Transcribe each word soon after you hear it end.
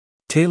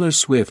Taylor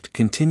Swift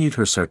continued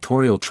her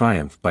sartorial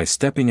triumph by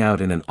stepping out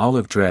in an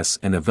olive dress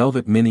and a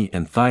velvet mini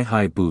and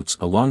thigh-high boots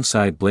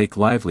alongside Blake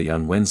Lively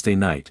on Wednesday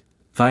night.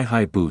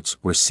 Thigh-high boots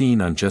were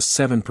seen on just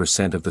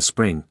 7% of the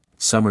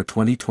spring/summer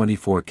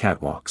 2024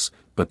 catwalks,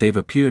 but they've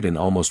appeared in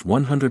almost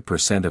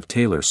 100% of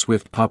Taylor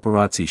Swift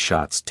paparazzi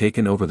shots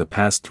taken over the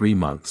past 3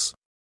 months.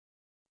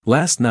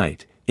 Last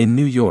night, in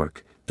New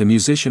York, the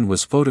musician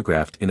was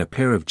photographed in a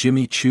pair of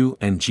Jimmy Choo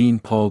and Jean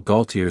Paul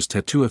Gaultier's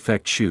tattoo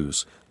effect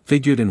shoes,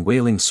 figured in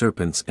wailing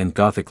serpents and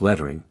Gothic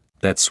lettering,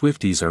 that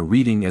Swifties are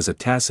reading as a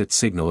tacit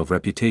signal of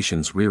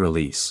Reputation's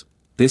re-release.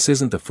 This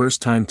isn't the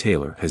first time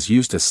Taylor has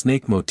used a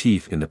snake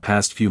motif in the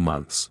past few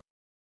months,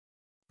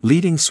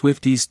 leading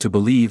Swifties to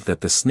believe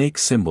that the snake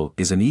symbol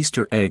is an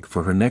Easter egg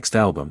for her next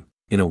album.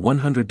 In a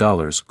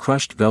 $100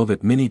 crushed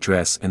velvet mini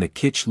dress and a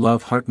kitsch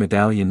love heart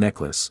medallion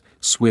necklace,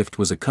 Swift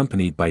was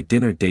accompanied by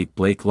dinner date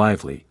Blake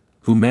Lively,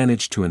 who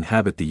managed to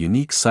inhabit the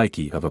unique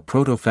psyche of a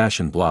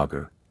proto-fashion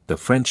blogger, the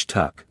French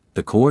tuck,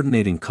 the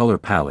coordinating color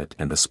palette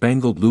and the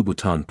spangled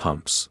Louboutin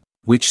pumps,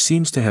 which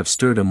seems to have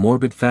stirred a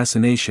morbid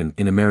fascination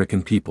in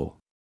American people.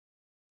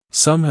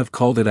 Some have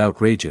called it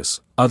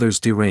outrageous, others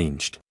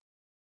deranged.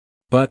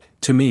 But,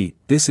 to me,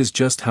 this is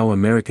just how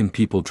American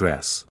people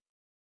dress.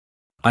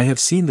 I have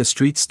seen the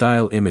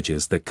street-style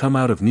images that come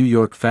out of New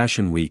York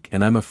Fashion Week,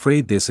 and I'm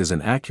afraid this is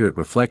an accurate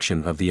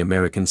reflection of the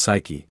American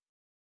psyche.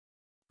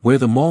 Where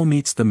the mall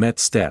meets the Met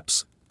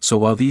steps, so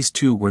while these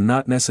two were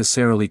not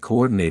necessarily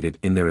coordinated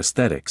in their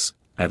aesthetics,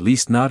 at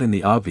least not in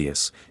the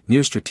obvious,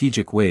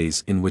 near-strategic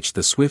ways in which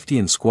the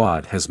Swiftian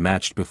squad has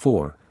matched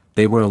before,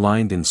 they were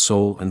aligned in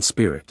soul and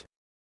spirit.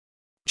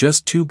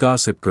 Just two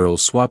gossip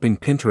girls swapping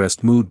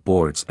Pinterest mood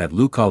boards at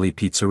Lucali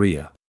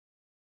Pizzeria.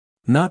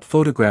 Not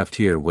photographed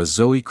here was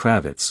Zoe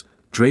Kravitz,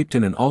 draped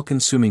in an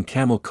all-consuming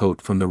camel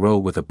coat from the row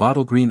with a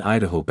bottle green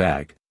Idaho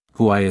bag,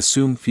 who I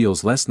assume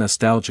feels less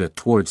nostalgia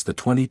towards the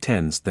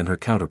 2010s than her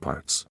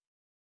counterparts.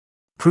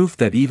 Proof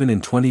that even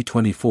in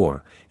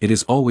 2024, it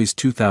is always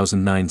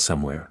 2009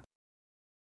 somewhere.